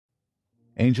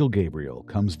Angel Gabriel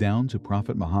comes down to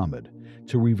Prophet Muhammad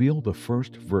to reveal the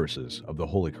first verses of the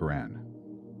Holy Quran.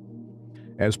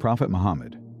 As Prophet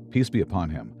Muhammad, peace be upon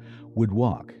him, would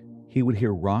walk, he would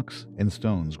hear rocks and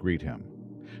stones greet him.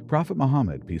 Prophet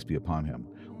Muhammad, peace be upon him,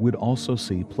 would also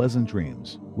see pleasant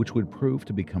dreams, which would prove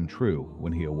to become true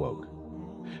when he awoke.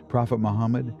 Prophet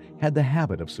Muhammad had the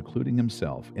habit of secluding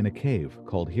himself in a cave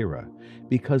called Hira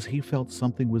because he felt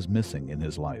something was missing in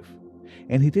his life,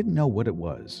 and he didn't know what it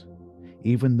was.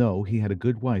 Even though he had a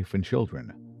good wife and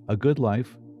children, a good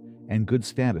life, and good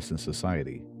status in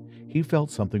society, he felt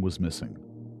something was missing.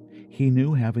 He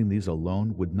knew having these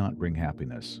alone would not bring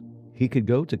happiness. He could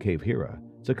go to Cave Hira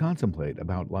to contemplate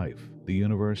about life, the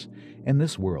universe, and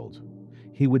this world.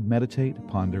 He would meditate,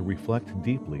 ponder, reflect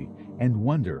deeply, and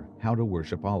wonder how to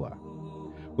worship Allah.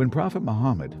 When Prophet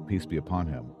Muhammad, peace be upon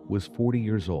him, was 40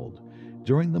 years old,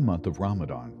 during the month of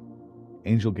Ramadan,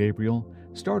 Angel Gabriel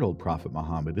startled Prophet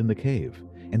Muhammad in the cave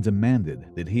and demanded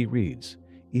that he reads,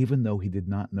 even though he did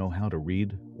not know how to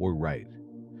read or write.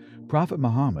 Prophet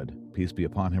Muhammad, peace be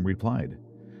upon him, replied,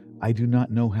 "I do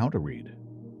not know how to read."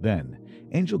 Then,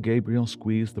 Angel Gabriel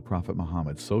squeezed the Prophet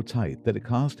Muhammad so tight that it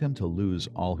caused him to lose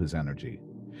all his energy.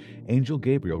 Angel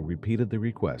Gabriel repeated the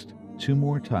request 2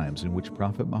 more times, in which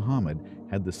Prophet Muhammad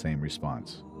had the same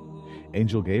response.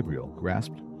 Angel Gabriel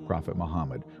grasped Prophet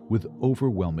Muhammad with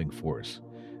overwhelming force,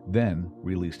 then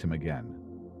released him again.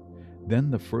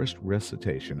 Then the first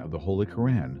recitation of the Holy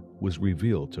Quran was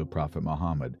revealed to Prophet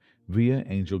Muhammad via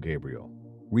Angel Gabriel.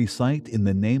 "Recite in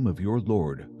the name of your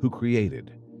Lord who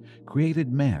created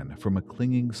man from a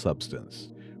clinging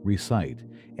substance. Recite,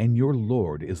 and your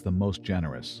Lord is the most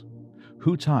generous.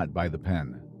 Who taught by the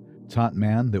pen? Taught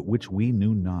man that which we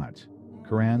knew not."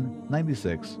 Quran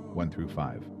 96,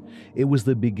 1-5. It was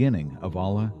the beginning of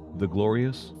Allah, the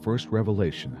glorious first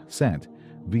revelation sent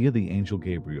via the angel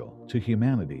Gabriel to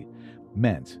humanity,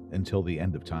 meant until the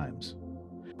end of times.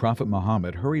 Prophet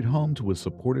Muhammad hurried home to his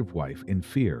supportive wife in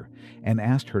fear and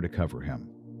asked her to cover him.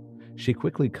 She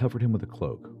quickly covered him with a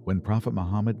cloak. When Prophet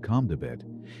Muhammad calmed a bit,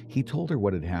 he told her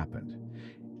what had happened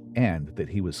and that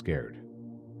he was scared.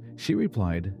 She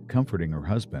replied, comforting her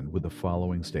husband with the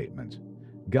following statement: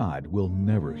 "God will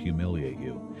never humiliate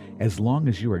you. As long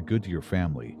as you are good to your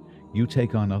family, you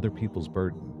take on other people's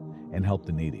burden and help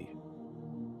the needy."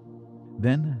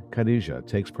 Then Khadijah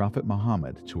takes Prophet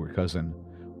Muhammad to her cousin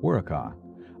Waraqah,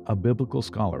 a biblical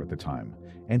scholar at the time,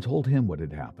 and told him what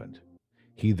had happened.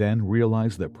 He then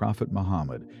realized that Prophet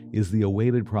Muhammad is the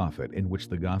awaited prophet in which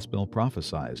the gospel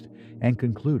prophesied, and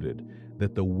concluded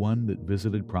that the one that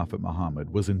visited Prophet Muhammad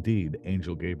was indeed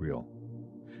Angel Gabriel.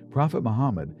 Prophet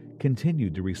Muhammad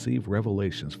continued to receive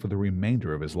revelations for the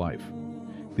remainder of his life.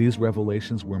 These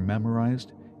revelations were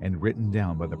memorized and written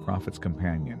down by the Prophet's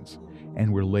companions,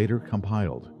 and were later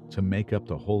compiled to make up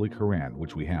the Holy Quran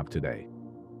which we have today.